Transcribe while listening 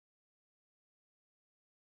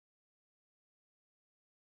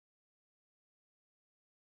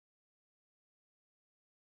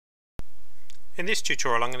In this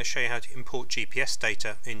tutorial I'm going to show you how to import GPS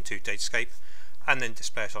data into Datascape and then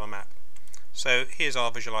display it on a map. So here's our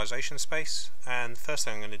visualization space, and the first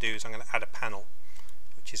thing I'm going to do is I'm going to add a panel,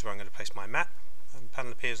 which is where I'm going to place my map, and the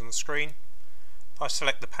panel appears on the screen. If I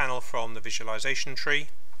select the panel from the visualization tree,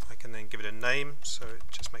 I can then give it a name so it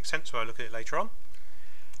just makes sense when I look at it later on.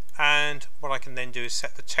 And what I can then do is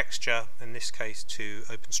set the texture, in this case to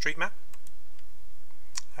OpenStreetMap,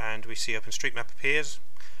 and we see OpenStreetMap appears.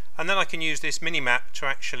 And then I can use this mini-map to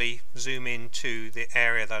actually zoom into the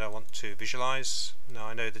area that I want to visualize. Now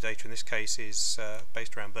I know the data in this case is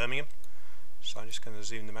based around Birmingham, so I'm just going to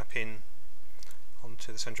zoom the map in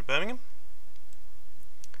onto the centre of Birmingham.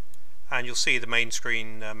 And you'll see the main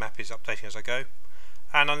screen map is updating as I go.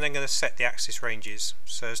 And I'm then going to set the axis ranges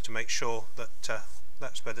so as to make sure that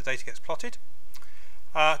that's where the data gets plotted.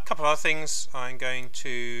 A couple of other things, I'm going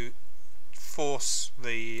to force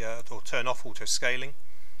the or turn off auto scaling,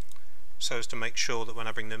 so as to make sure that when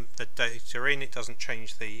I bring the data in, it doesn't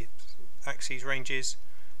change the axes ranges.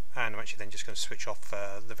 And I'm actually then just going to switch off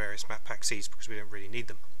the various map axes because we don't really need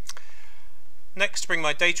them. Next, to bring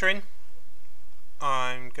my data in,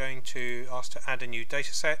 I'm going to ask to add a new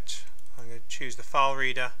data set. I'm going to choose the file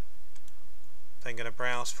reader, then going to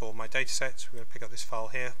browse for my data set. We're going to pick up this file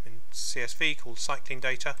here in CSV called cycling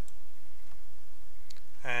data.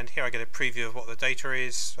 And here I get a preview of what the data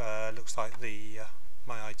is. Looks like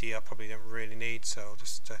my ID I probably don't really need, so I'll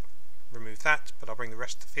just remove that, but I'll bring the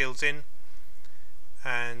rest of the fields in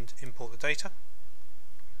and import the data.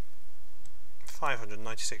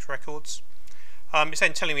 596 records. It's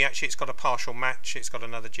then telling me actually it's got a partial match, it's got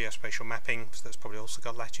another geospatial mapping, so that's probably also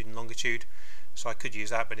got latitude and longitude, so I could use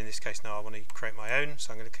that, but in this case now I want to create my own,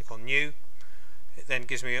 so I'm going to click on New. It then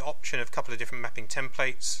gives me an option of a couple of different mapping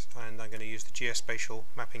templates, and I'm going to use the geospatial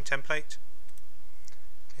mapping template.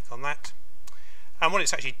 Click on that. And what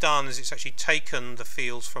it's actually done is it's actually taken the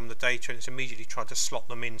fields from the data and it's immediately tried to slot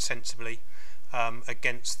them in sensibly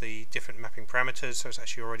against the different mapping parameters. So it's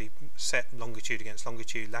actually already set longitude against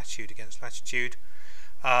longitude, latitude against latitude.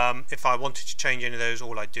 If I wanted to change any of those,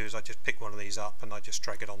 all I do is I just pick one of these up and I just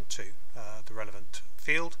drag it onto the relevant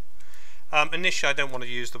field. Initially I don't want to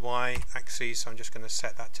use the y-axis, so I'm just going to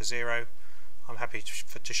set that to 0. I'm happy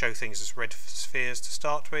to show things as red spheres to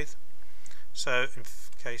start with. So in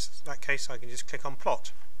that case I can just click on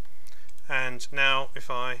plot, and now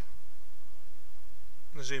if I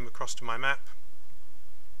zoom across to my map,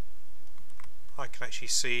 I can actually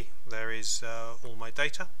see there is all my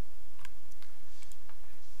data.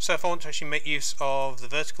 So if I want to actually make use of the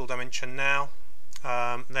vertical dimension now,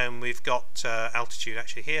 then we've got altitude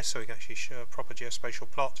actually here, so we can actually show a proper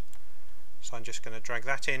geospatial plot. So I'm just going to drag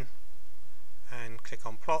that in and click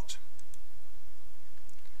on plot.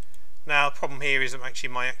 Now the problem here is that actually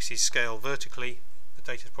my axes scale vertically. The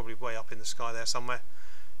data is probably way up in the sky there somewhere.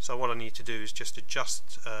 So what I need to do is just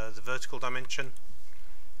adjust the vertical dimension.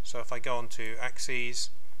 So if I go on to axes,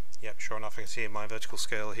 yep, sure enough I can see my vertical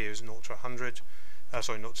scale here is 0 to 100,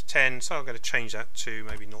 0 to 10, so I'm going to change that to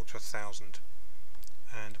maybe 0 to 1000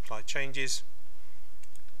 and apply changes.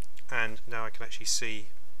 And now I can actually see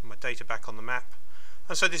my data back on the map.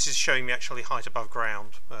 And so this is showing me actually height above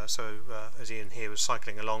ground, as Ian here was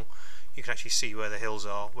cycling along, you can actually see where the hills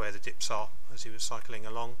are, where the dips are, as he was cycling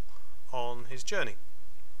along on his journey.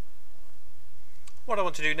 What I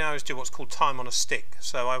want to do now is do what's called time on a stick.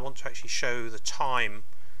 So I want to actually show the time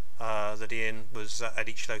that Ian was at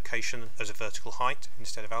each location as a vertical height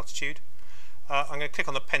instead of altitude. I'm going to click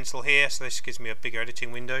on the pencil here, so this gives me a bigger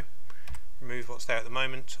editing window. Remove what's there at the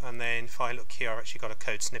moment, and then if I look here, I've actually got a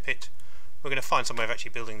code snippet. We're going to find some way of actually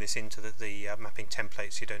building this into the mapping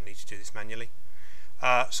template, so you don't need to do this manually.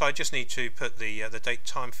 So I just need to put the date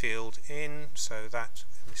time field in, so that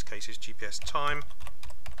in this case is GPS time.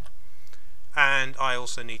 And I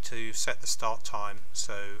also need to set the start time,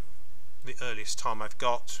 so the earliest time I've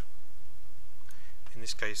got in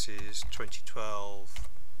this case is 2012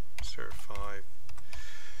 05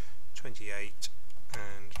 28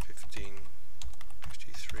 and 15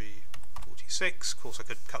 53 46. Of course I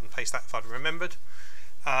could cut and paste that if I'd remembered.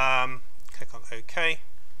 Click on OK,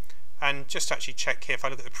 and just to actually check here, if I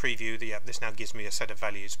look at the preview, this now gives me a set of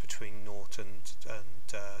values between 0 and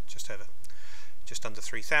just under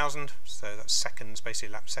 3000, so that's seconds,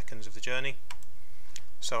 basically lap seconds of the journey.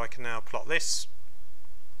 So I can now plot this.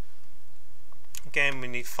 Again, we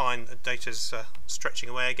need to find the data's stretching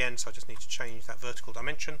away again, so I just need to change that vertical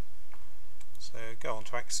dimension. So go on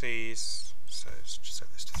to axes, so let's just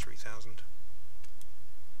set this to 3000.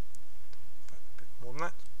 A bit more than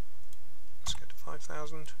that. Let's go to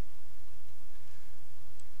 5000. And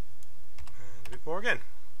a bit more again.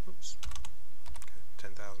 Oops. Okay,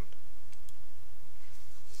 10,000.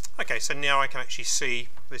 Okay, so now I can actually see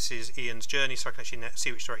this is Ian's journey, so I can actually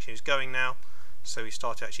see which direction he's going now. So he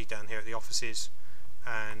started actually down here at the offices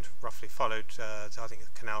and roughly followed, I think,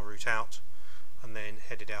 the canal route out, and then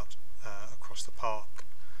headed out across the park,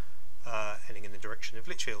 heading in the direction of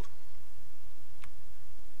Lichfield.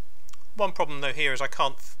 One problem though here is I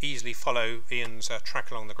can't easily follow Ian's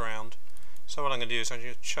track along the ground. So what I'm going to do is I'm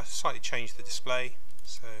going to slightly change the display.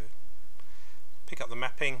 So pick up the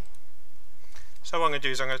mapping. So what I'm going to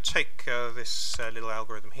do is I'm going to take this little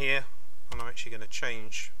algorithm here, and I'm actually going to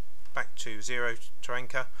change back to 0 to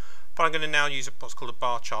anchor. But I'm going to now use what's called a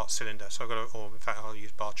bar chart cylinder. So I've got or in fact I'll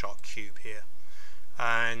use bar chart cube here,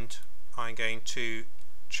 and I'm going to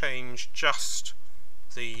change just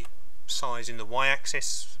the size in the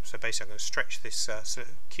y-axis. So basically I'm going to stretch this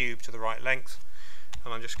cube to the right length,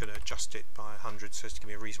 and I'm just going to adjust it by 100 so as to give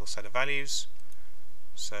me a reasonable set of values.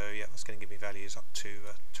 So yeah, that's going to give me values up to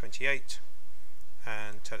 28,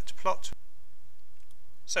 and tell it to plot.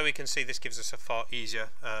 So we can see this gives us a far easier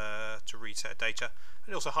to read set of data,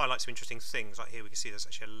 and it also highlights some interesting things. Like here we can see there's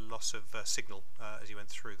actually a loss of signal as you went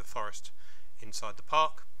through the forest inside the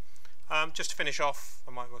park. Just to finish off,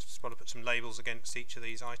 I might just want to put some labels against each of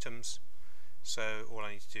these items. So all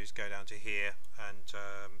I need to do is go down to here, and if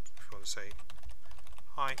you want to say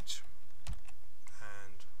height,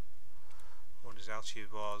 and what his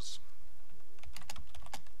altitude was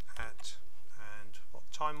at, and what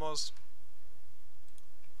time was,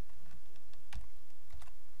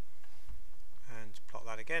 and plot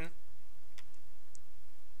that again.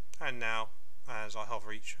 And now as I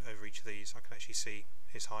hover over each of these, I can actually see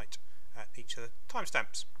his height at each of the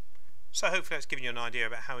timestamps. So hopefully that's given you an idea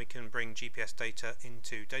about how we can bring GPS data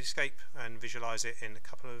into Datascape and visualize it in a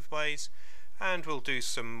couple of ways, and we'll do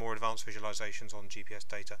some more advanced visualizations on GPS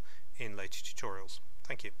data in later tutorials.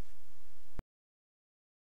 Thank you.